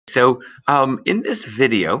So in this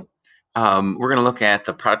video, we're going to look at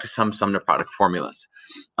the product of sum to product formulas.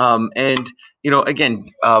 And, again,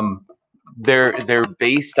 they're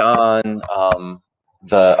based on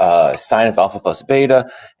the sine of alpha plus beta,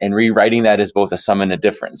 and rewriting that as both a sum and a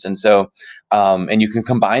difference. And so, and you can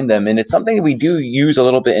combine them, and it's something that we do use a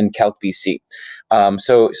little bit in Calc BC.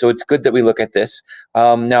 So it's good that we look at this.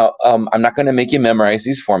 Now, I'm not going to make you memorize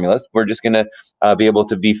these formulas. We're just going to be able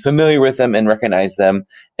to be familiar with them and recognize them.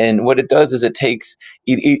 And what it does is it takes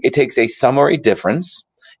a sum or a difference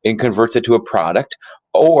and converts it to a product,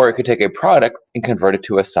 or it could take a product and convert it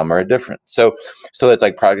to a sum or a difference. So it's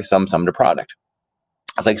like product of sum to product.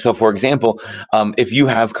 It's like, so for example, if you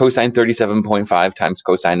have cosine 37.5 times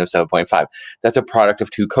cosine of 7.5, that's a product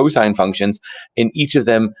of two cosine functions, and each of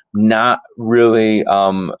them not really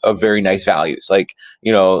of very nice values, like,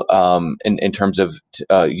 in terms of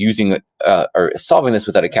using or solving this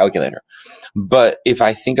without a calculator. But if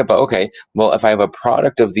I think about, okay, well, if I have a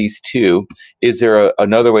product of these two, is there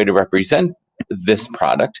another way to represent this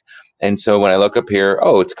product? And so when I look up here,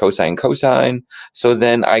 oh, it's cosine. So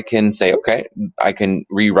then I can say, okay, I can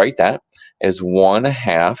rewrite that as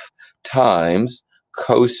 1/2 times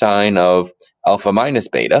cosine of alpha minus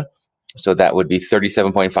beta. So that would be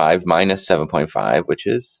 37.5 minus 7.5, which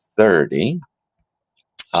is 30,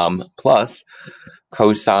 plus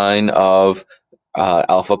cosine of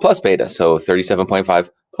alpha plus beta. So 37.5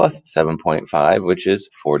 plus 7.5, which is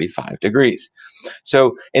 45 degrees.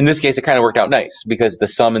 So in this case, it kind of worked out nice because the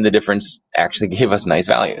sum and the difference actually gave us nice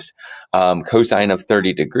values. Cosine of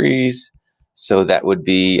 30 degrees, so that would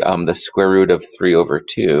be the square root of 3 over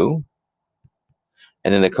 2.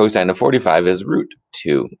 And then the cosine of 45 is root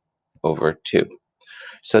 2 over 2.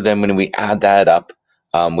 So then when we add that up,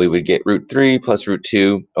 we would get root 3 plus root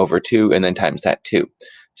 2 over 2, and then times that 2.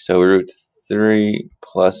 So root 3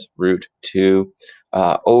 plus root 2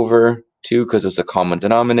 over 2, because it's a common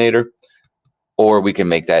denominator, or we can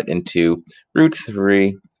make that into root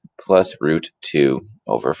 3 plus root 2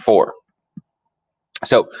 over 4.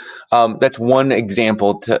 So that's one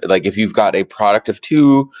example to, like, if you've got a product of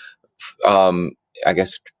two,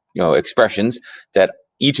 expressions that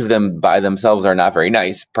each of them by themselves are not very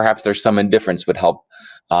nice, perhaps their sum and difference would help,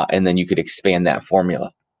 and then you could expand that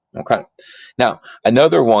formula. Okay. Now,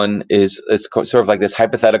 another one is sort of like this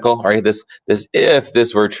hypothetical, right? This if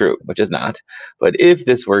this were true, which is not, but if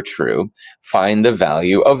this were true, find the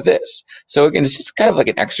value of this. So again, it's just kind of like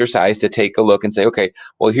an exercise to take a look and say, okay,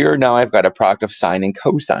 well, here now I've got a product of sine and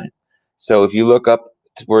cosine. So if you look up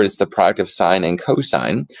where it's the product of sine and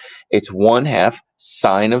cosine, it's 1/2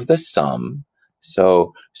 sine of the sum.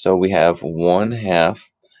 So we have 1/2.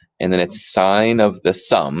 And then it's sine of the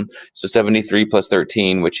sum. So 73 plus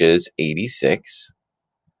 13, which is 86.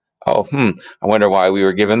 Oh, I wonder why we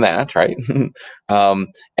were given that, right?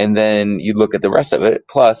 And then you look at the rest of it,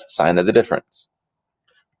 plus sine of the difference.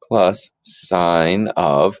 Plus sine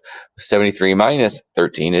of 73 minus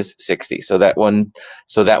 13 is 60. So that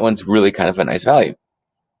one's really kind of a nice value.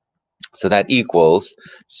 So that equals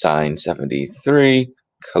sine 73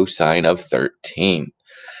 cosine of 13.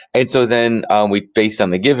 And so then we, based on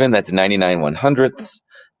the given, that's 99/100ths,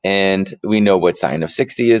 and we know what sine of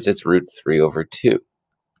 60 is. It's root 3 over 2.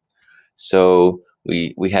 So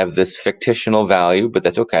we have this fictional value, but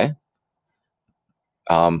that's okay,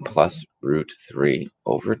 plus root 3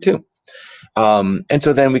 over 2. And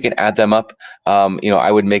so then we can add them up.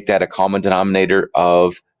 I would make that a common denominator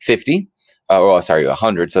of 50.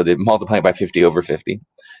 100. So they multiply it by 50 over 50.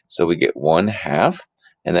 So we get 1/2.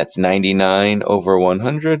 And that's 99 over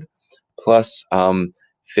 100 plus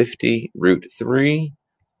 50 root 3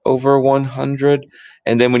 over 100.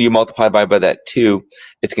 And then when you multiply by that 2,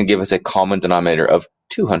 it's going to give us a common denominator of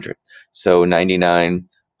 200. So 99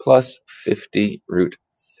 plus 50 root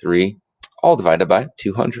 3, all divided by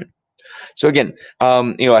 200. So again,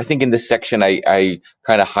 I think in this section, I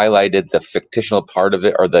kind of highlighted the fictional part of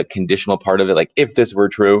it, or the conditional part of it. Like, if this were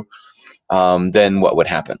true, then what would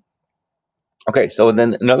happen? Okay, so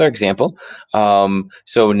then another example.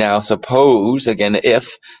 So now suppose, again,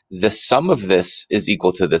 if the sum of this is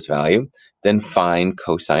equal to this value, then find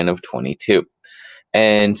cosine of 22.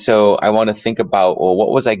 And so I want to think about, well,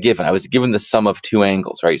 what was I given? I was given the sum of two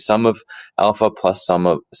angles, right? Sum of alpha plus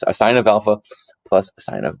sine of alpha plus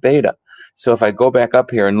sine of beta. So if I go back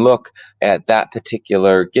up here and look at that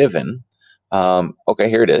particular given, okay,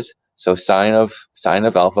 here it is. So sine of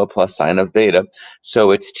alpha plus sine of beta. So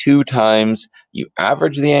it's 2 times you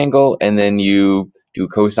average the angle, and then you do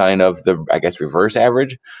cosine of the, reverse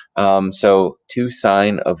average. So 2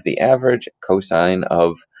 sine of the average, cosine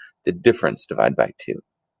of the difference, divided by 2.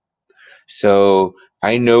 So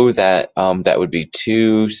I know that that would be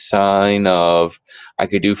 2 sine of, I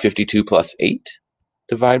could do 52 plus 8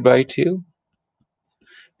 divide by 2.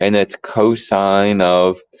 And that's cosine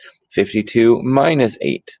of 52 minus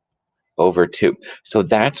 8 over 2. So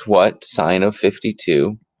that's what sine of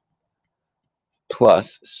 52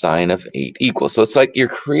 plus sine of 8 equals. So it's like you're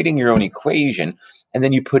creating your own equation, and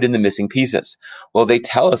then you put in the missing pieces. Well, they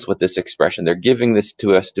tell us what this expression, they're giving this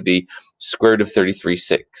to us to be square root of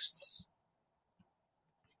 33/6.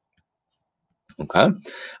 Okay,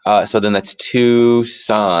 so then that's 2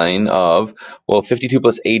 sine of, well, 52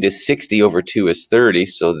 plus 8 is 60 over 2 is 30,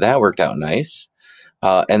 so that worked out nice.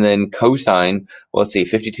 And then cosine, well, let's see,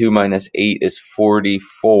 52 minus 8 is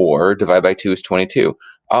 44, divided by 2 is 22.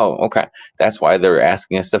 Oh, okay. That's why they're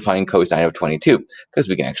asking us to find cosine of 22, because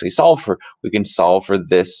we can actually solve for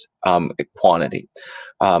this quantity.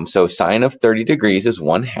 So sine of 30 degrees is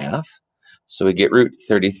 1/2. So we get root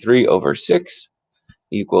 33 over 6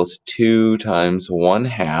 equals 2 times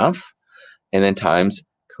 1/2, and then times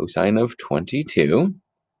cosine of 22.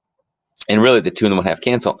 And really, the 2 and the 1/2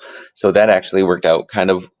 cancel. So that actually worked out kind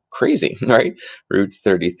of crazy, right? Root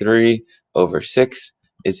 33 over 6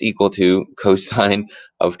 is equal to cosine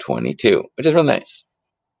of 22, which is real nice.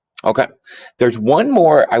 Okay, there's one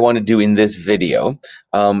more I want to do in this video,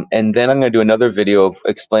 and then I'm going to do another video of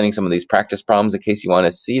explaining some of these practice problems in case you want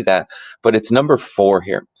to see that, but it's number 4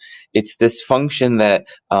 here. It's this function that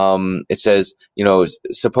it says,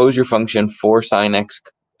 suppose your function 4 sine x,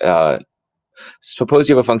 suppose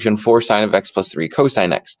you have a function 4 sine of x plus 3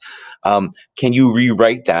 cosine x. Can you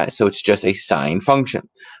rewrite that so it's just a sine function,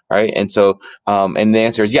 right? And so, and the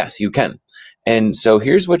answer is yes, you can. And so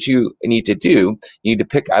here's what you need to do. You need to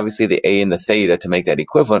pick, obviously, the a and the theta to make that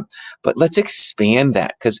equivalent. But let's expand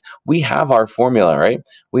that, because we have our formula, right?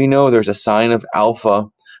 We know there's a sine of alpha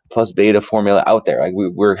plus beta formula out there. Like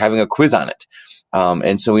we're having a quiz on it.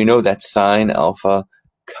 And so we know that sine alpha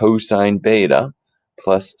cosine beta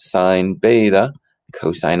plus sine beta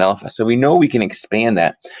cosine alpha. So we know we can expand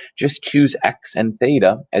that. Just choose x and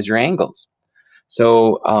theta as your angles.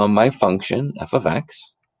 So my function, f of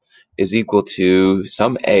x, is equal to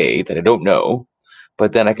some a that I don't know,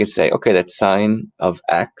 but then I could say, okay, that's sine of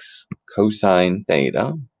x cosine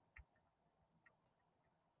theta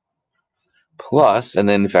plus, and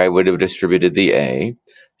then if I would have distributed the a,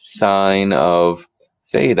 sine of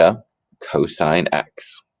theta cosine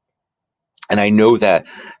x. And I know that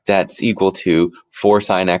that's equal to 4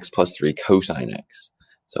 sine x plus 3 cosine x.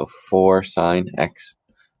 So 4 sine x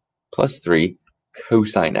plus 3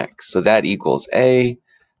 cosine x. So that equals a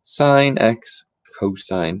sine x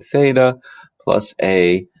cosine theta plus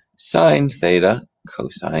a sine theta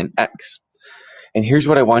cosine x. And here's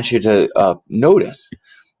what I want you to notice.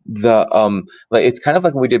 It's kind of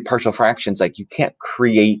like when we did partial fractions. Like, you can't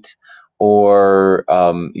create or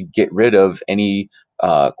get rid of any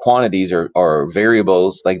quantities or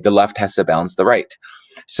variables. Like, the left has to balance the right.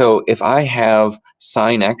 So if I have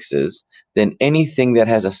sine x's, then anything that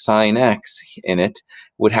has a sine x in it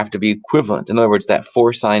would have to be equivalent. In other words, that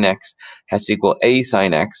 4 sine x has to equal a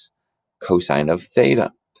sine x cosine of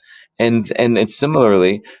theta. And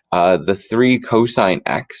similarly, the 3 cosine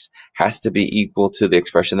x has to be equal to the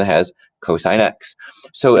expression that has cosine x.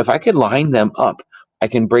 So if I could line them up, I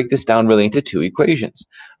can break this down really into 2 equations.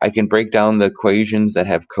 I can break down the equations that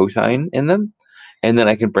have cosine in them, and then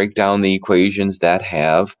I can break down the equations that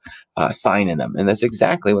have sine in them. And that's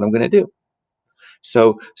exactly what I'm going to do.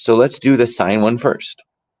 So let's do the sine one first.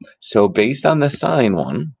 So based on the sine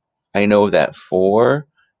one, I know that 4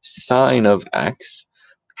 sine of x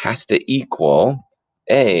has to equal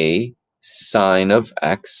a sine of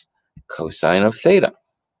x cosine of theta.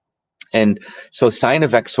 And so sine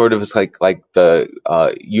of x sort of is like the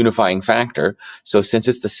unifying factor. So since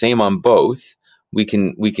it's the same on both, we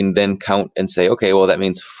can then count and say, okay, well, that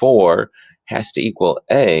means 4 has to equal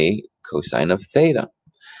a cosine of theta.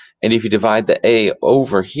 And if you divide the a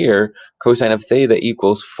over here, cosine of theta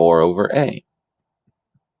equals 4 over a.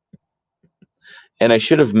 And I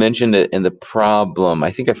should have mentioned it in the problem.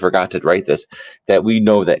 I think I forgot to write this, that we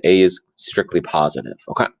know that a is strictly positive.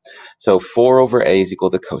 Okay, so 4 over a is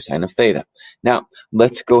equal to cosine of theta. Now,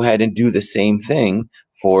 let's go ahead and do the same thing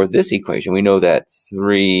for this equation. We know that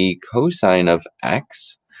 3 cosine of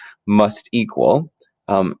x must equal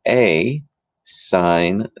a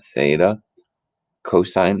sine theta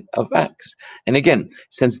cosine of x. And again,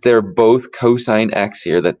 since they're both cosine x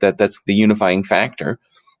here, that's the unifying factor,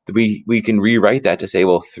 we can rewrite that to say,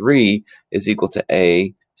 well, 3 is equal to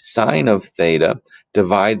a sine of theta,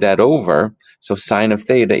 divide that over, so sine of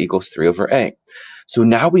theta equals 3 over a. So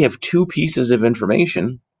now we have 2 pieces of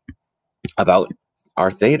information about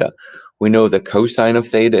our theta. we know the cosine of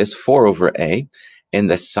theta is 4 over a, and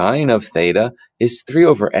the sine of theta is 3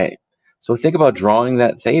 over a. So think about drawing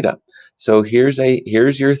that theta. So here's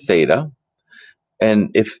your theta.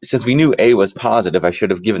 And since we knew a was positive, I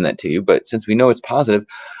should have given that to you. But since we know it's positive,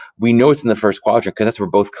 we know it's in the first quadrant because that's where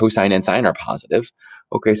both cosine and sine are positive.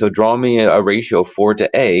 Okay, so draw me a ratio 4 to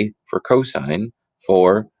a for cosine,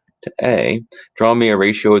 4 to a. Draw me a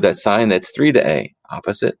ratio of that sine that's 3 to a,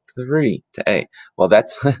 opposite 3 to a. Well,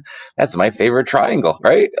 that's that's my favorite triangle,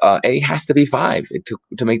 right? A has to be 5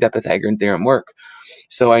 to make that Pythagorean theorem work.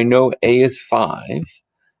 So I know a is 5,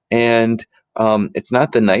 and it's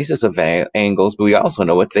not the nicest of angles, but we also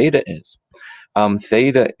know what theta is.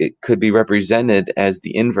 Theta, it could be represented as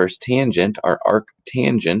the inverse tangent, or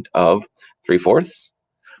arctangent of 3/4.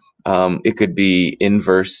 It could be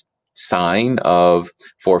inverse sine of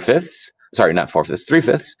 4/5. Sorry, not 4/5,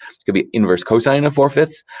 3/5. It could be inverse cosine of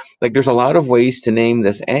 4/5. Like, there's a lot of ways to name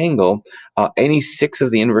this angle. Any 6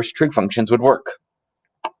 of the inverse trig functions would work.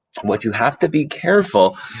 What you have to be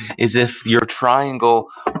careful is if your triangle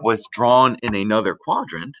was drawn in another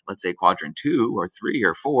quadrant, let's say quadrant 2 or 3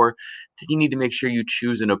 or 4, then you need to make sure you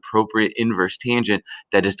choose an appropriate inverse tangent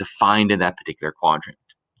that is defined in that particular quadrant.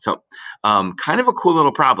 So kind of a cool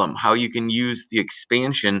little problem, how you can use the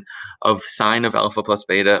expansion of sine of alpha plus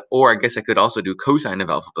beta, or I guess I could also do cosine of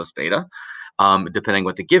alpha plus beta, depending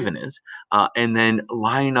what the given is, and then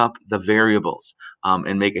line up the variables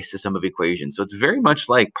and make a system of equations. So it's very much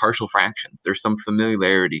like partial fractions. There's some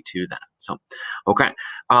familiarity to that. So, okay,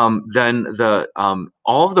 then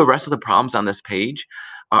all of the rest of the problems on this page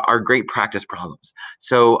are great practice problems.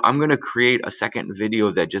 So I'm going to create a second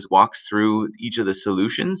video that just walks through each of the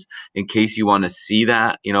solutions in case you want to see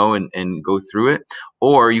that, and go through it,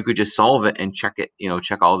 or you could just solve it and check it,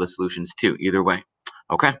 check all the solutions too. Either way.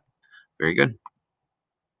 Okay. Very good.